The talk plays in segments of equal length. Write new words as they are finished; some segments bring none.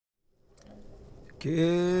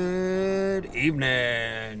Good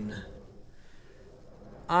evening.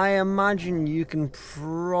 I imagine you can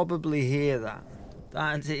probably hear that.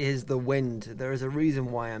 That is the wind. There is a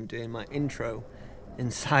reason why I'm doing my intro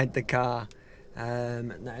inside the car.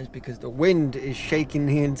 That is because the wind is shaking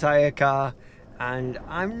the entire car, and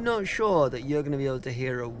I'm not sure that you're going to be able to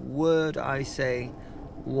hear a word I say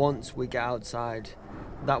once we get outside.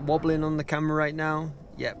 That wobbling on the camera right now,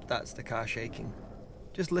 yep, that's the car shaking.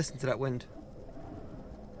 Just listen to that wind.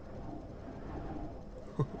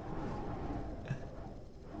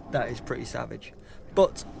 That is pretty savage.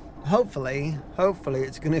 But hopefully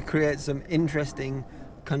it's going to create some interesting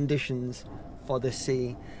conditions for the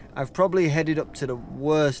sea. I've probably headed up to the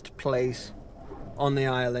worst place on the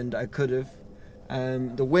island I could have.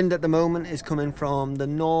 The wind at the moment is coming from the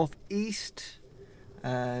northeast.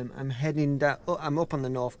 I'm heading down. Oh, I'm up on the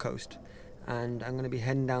north coast, and I'm going to be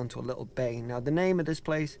heading down to a little bay. Now, the name of this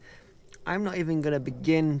place, I'm not even going to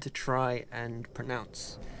begin to try and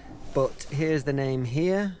pronounce. But here's the name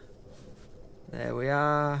here. There we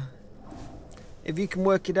are. If you can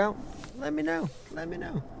work it out, let me know.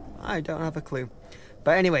 I don't have a clue.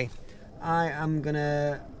 But anyway, I am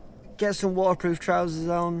gonna get some waterproof trousers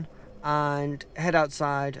on and head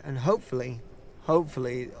outside, and hopefully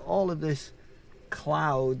all of this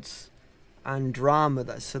clouds and drama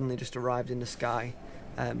that suddenly just arrived in the sky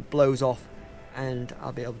blows off, and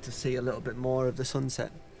I'll be able to see a little bit more of the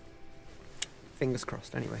sunset. Fingers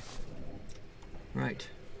crossed anyway. Right,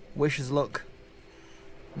 wish us luck.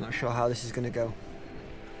 I'm not sure how this is going to go.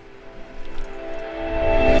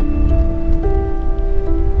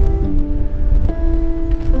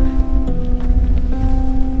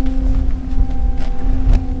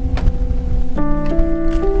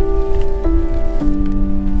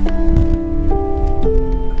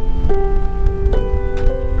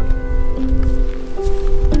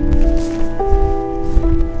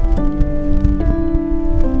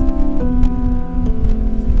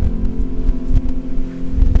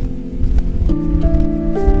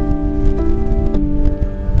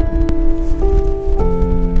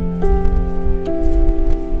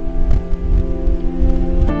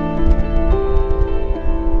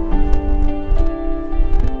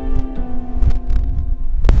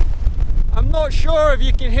 Sure if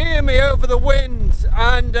you can hear me over the wind,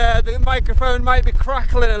 and the microphone might be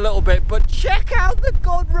crackling a little bit, but check out the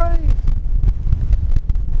god rays.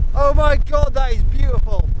 Oh my god, that is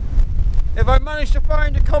beautiful. If I manage to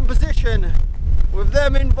find a composition with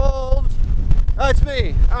them involved, that's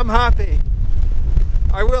me. I'm happy.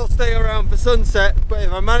 I will stay around for sunset, but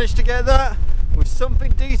if I manage to get that with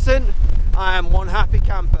something decent, I am one happy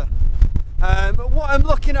camper. What I'm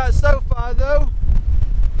looking at so far though,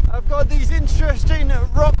 I've got these interesting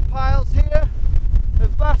rock piles here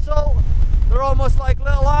of basalt. They're almost like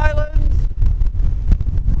little islands.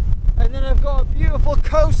 And then I've got a beautiful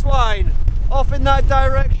coastline off in that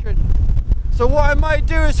direction. So what I might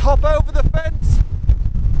do is hop over the fence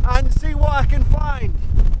and see what I can find.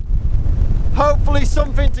 Hopefully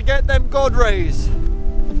something to get them god rays.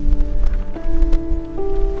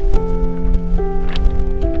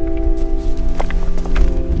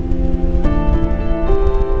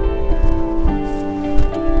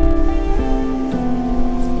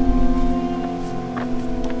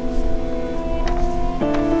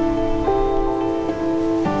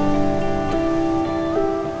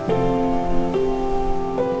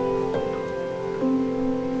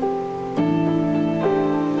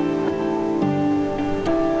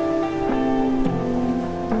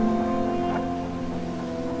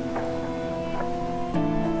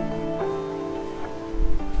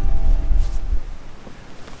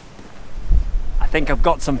 I think I've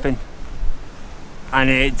got something, and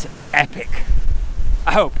it's epic.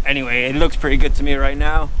 I hope. Anyway, it looks pretty good to me right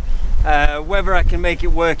now. Whether I can make it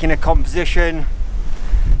work in a composition,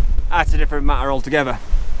 that's a different matter altogether.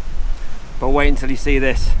 But wait until you see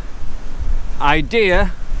this.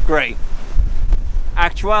 Idea, great.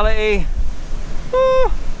 Actuality,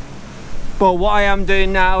 but what I am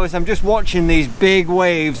doing now is I'm just watching these big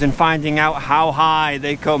waves and finding out how high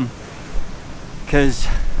they come. Because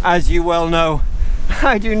as you well know,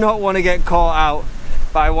 I do not want to get caught out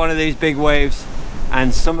by one of these big waves,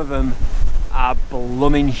 and some of them are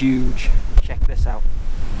blooming huge. Check this out.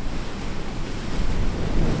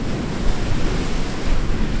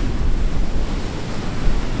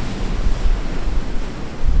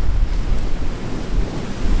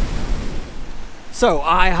 So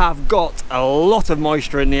I have got a lot of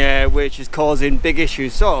moisture in the air, which is causing big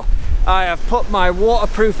issues. So I have put my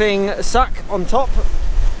waterproofing sack on top,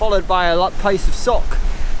 followed by a piece of sock,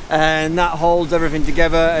 and that holds everything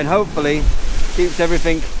together and hopefully keeps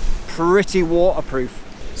everything pretty waterproof.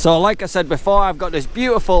 So like I said before, I've got this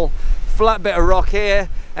beautiful flat bit of rock here,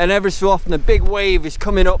 and every so often a big wave is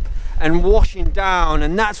coming up and washing down,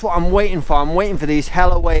 and that's what I'm waiting for. I'm waiting for these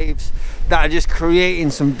hella waves that are just creating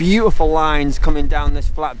some beautiful lines coming down this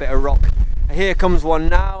flat bit of rock. Here comes one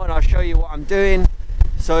now, and I'll show you what I'm doing.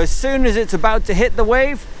 So as soon as it's about to hit the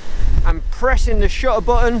wave, I'm pressing the shutter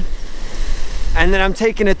button, and then I'm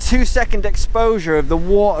taking a 2-second exposure of the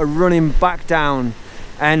water running back down,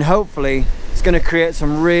 and hopefully it's going to create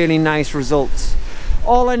some really nice results.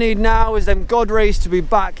 All I need now is them God rays to be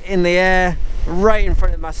back in the air right in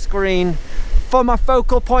front of my screen. For my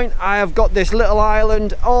focal point, I have got this little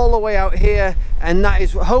island all the way out here, and that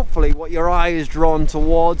is hopefully what your eye is drawn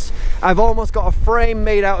towards. I've almost got a frame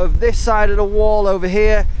made out of this side of the wall over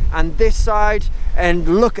here and this side,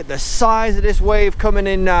 and look at the size of this wave coming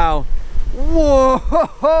in now.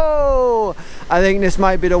 Whoa! I think this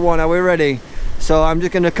might be the one. Are we ready? So I'm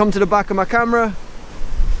just going to come to the back of my camera,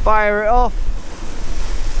 fire it off,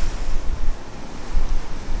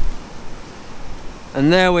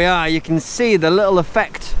 and there we are. You can see the little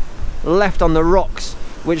effect left on the rocks,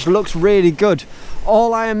 which looks really good.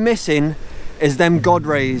 All I am missing is them God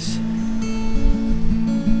rays.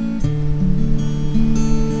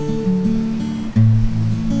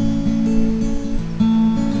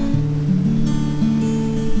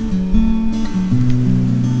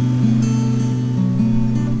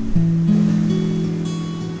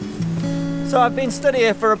 So I've been stood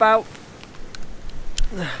here for about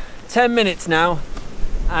 10 minutes now.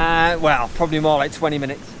 Well, probably more like 20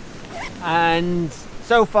 minutes. And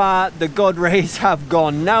so far the God rays have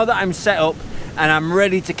gone. Now that I'm set up and I'm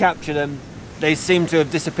ready to capture them, they seem to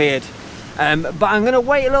have disappeared. But I'm going to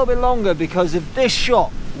wait a little bit longer, because if this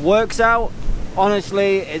shot works out,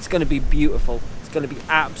 honestly, it's going to be beautiful. It's going to be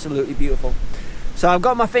absolutely beautiful. So I've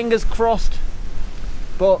got my fingers crossed,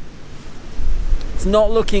 but it's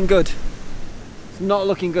not looking good. It's not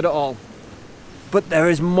looking good at all. But there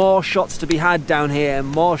is more shots to be had down here,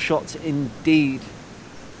 more shots indeed.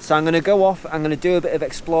 So I'm going to go off, I'm going to do a bit of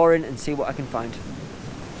exploring and see what I can find.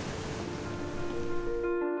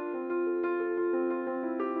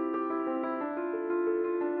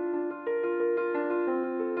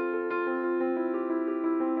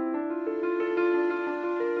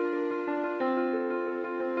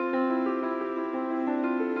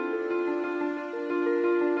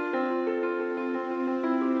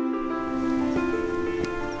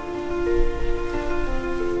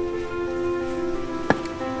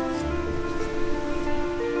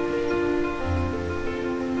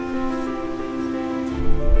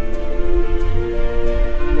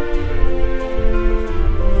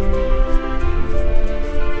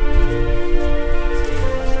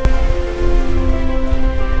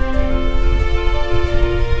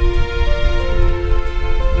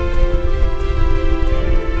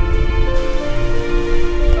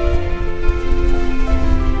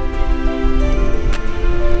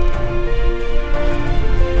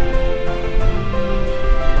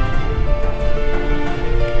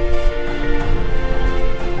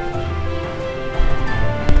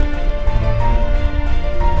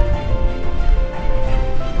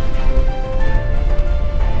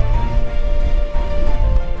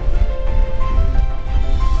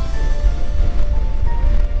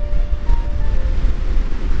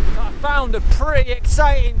 A pretty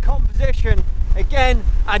exciting composition. Again,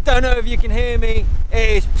 I don't know if you can hear me, it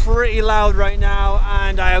is pretty loud right now,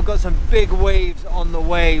 and I have got some big waves on the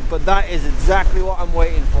way, but that is exactly what I'm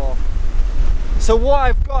waiting for. So what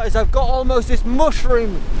I've got is I've got almost this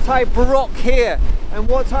mushroom type rock here, and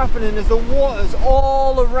what's happening is the water's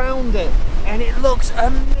all around it, and it looks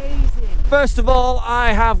amazing. First of all,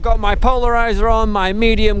 I have got my polarizer on, my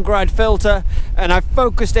medium grad filter, and I've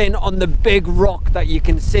focused in on the big rock that you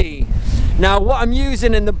can see. Now what I'm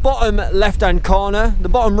using in the bottom left-hand corner, the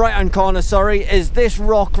bottom right-hand corner, sorry, is this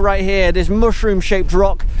rock right here, this mushroom-shaped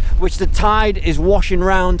rock, which the tide is washing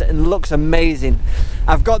around and looks amazing.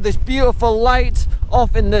 I've got this beautiful light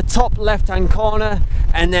off in the top left-hand corner,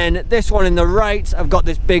 and then this one in the right, I've got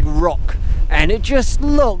this big rock. And it just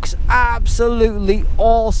looks absolutely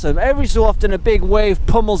awesome. Every so often a big wave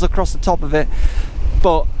pummels across the top of it,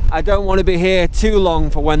 but I don't want to be here too long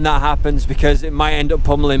for when that happens, because it might end up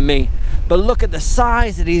pummeling me. But look at the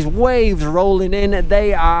size of these waves rolling in.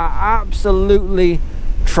 They are absolutely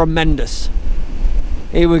tremendous.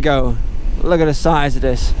 Here we go. Look at the size of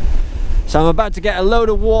this. So I'm about to get a load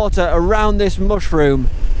of water around this mushroom,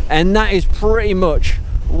 and that is pretty much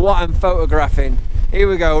what I'm photographing. Here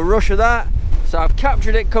we go, rush of that. So I've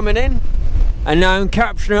captured it coming in, and now I'm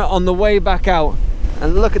capturing it on the way back out.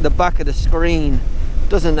 And look at the back of the screen.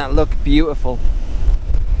 Doesn't that look beautiful?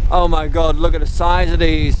 Oh my god, look at the size of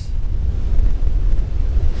these.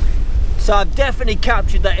 So I've definitely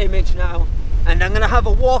captured that image now, and I'm gonna have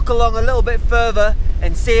a walk along a little bit further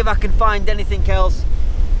and see if I can find anything else,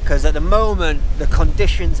 because at the moment the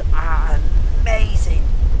conditions are amazing.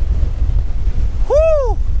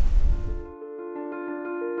 Woo!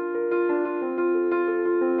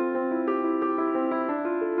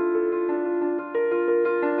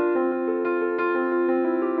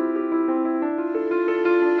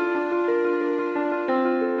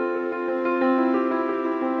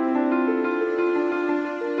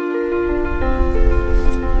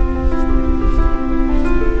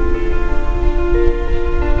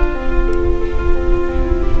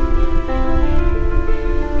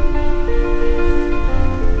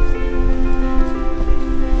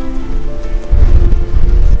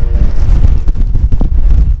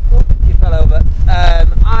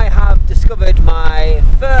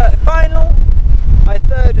 My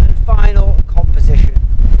third and final composition,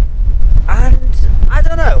 and I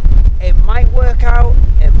don't know, it might work out,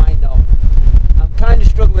 it might not. I'm kind of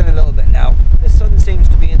struggling a little bit now. The sun seems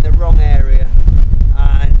to be in the wrong area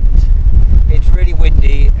and it's really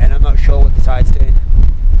windy and I'm not sure what the tide's doing,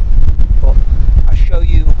 but I'll show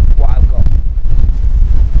you what I've got.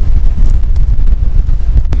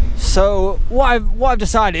 So what I've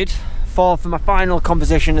decided for my final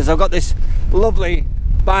composition is I've got this lovely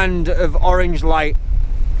band of orange light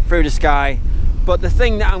through the sky, but the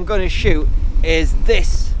thing that I'm going to shoot is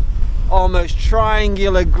this almost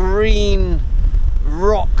triangular green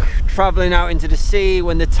rock traveling out into the sea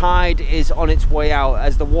when the tide is on its way out.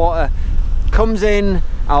 As the water comes in,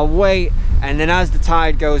 I'll wait, and then as the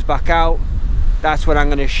tide goes back out, that's what I'm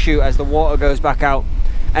going to shoot as the water goes back out.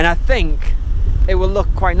 And I think it will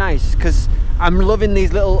look quite nice because I'm loving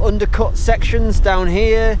these little undercut sections down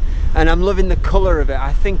here, and I'm loving the colour of it.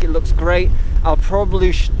 I think it looks great. I'll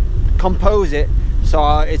probably compose it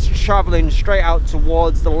so it's travelling straight out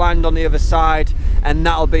towards the land on the other side, and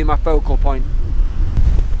that'll be my focal point.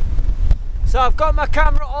 So I've got my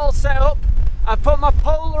camera all set up. I've put my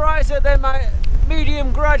polarizer, then my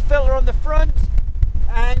medium grad filter on the front,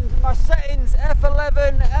 and my settings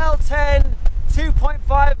f11, L10,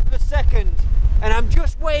 2.5 per second. And I'm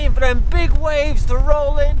just waiting for them big waves to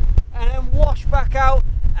roll in and then wash back out,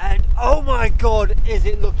 and oh my god, is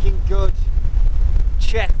it looking good.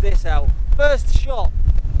 Check this out. First shot.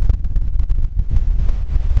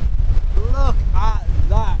 Look at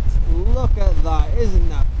that. Look at that. Isn't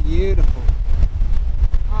that beautiful?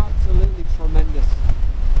 Absolutely tremendous.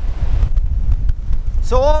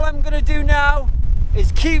 So all I'm going to do now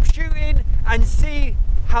is keep shooting and see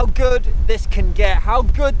how good this can get, how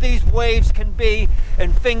good these waves can be,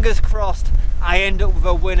 and fingers crossed I end up with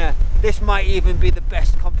a winner. This might even be the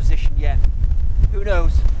best composition yet. Who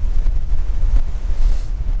knows?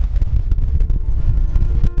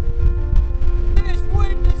 This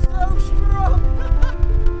wind is so strong!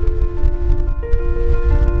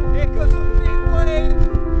 Here goes a big wave!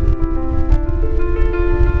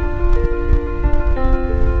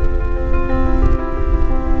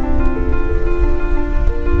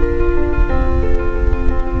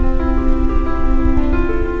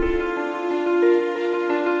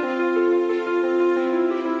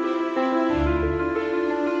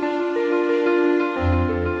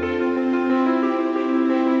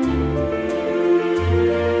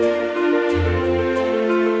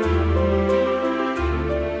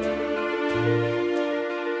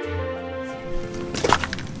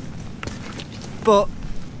 But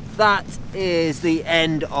that is the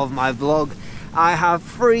end of my vlog. I have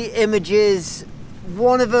 3 images,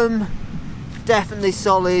 one of them definitely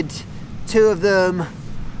solid, 2 of them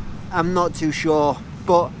I'm not too sure,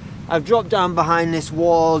 but I've dropped down behind this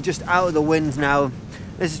wall just out of the wind now.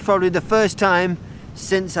 This is probably the first time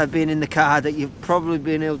since I've been in the car that you've probably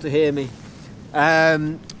been able to hear me.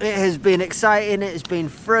 It has been exciting, it has been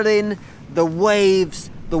thrilling, the waves,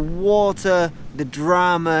 the water, the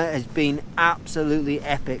drama has been absolutely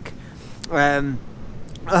epic. I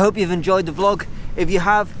hope you've enjoyed the vlog. If you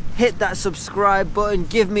have, hit that subscribe button,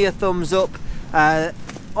 give me a thumbs up.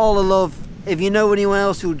 All the love. If you know anyone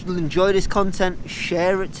else who will enjoy this content,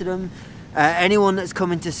 share it to them. Anyone that's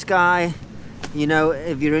coming to Skye, you know,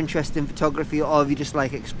 if you're interested in photography or if you just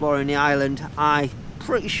like exploring the island, I'm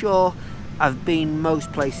pretty sure I've been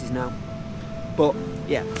most places now. But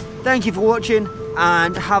yeah, thank you for watching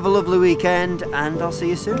and have a lovely weekend, and I'll see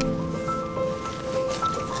you soon.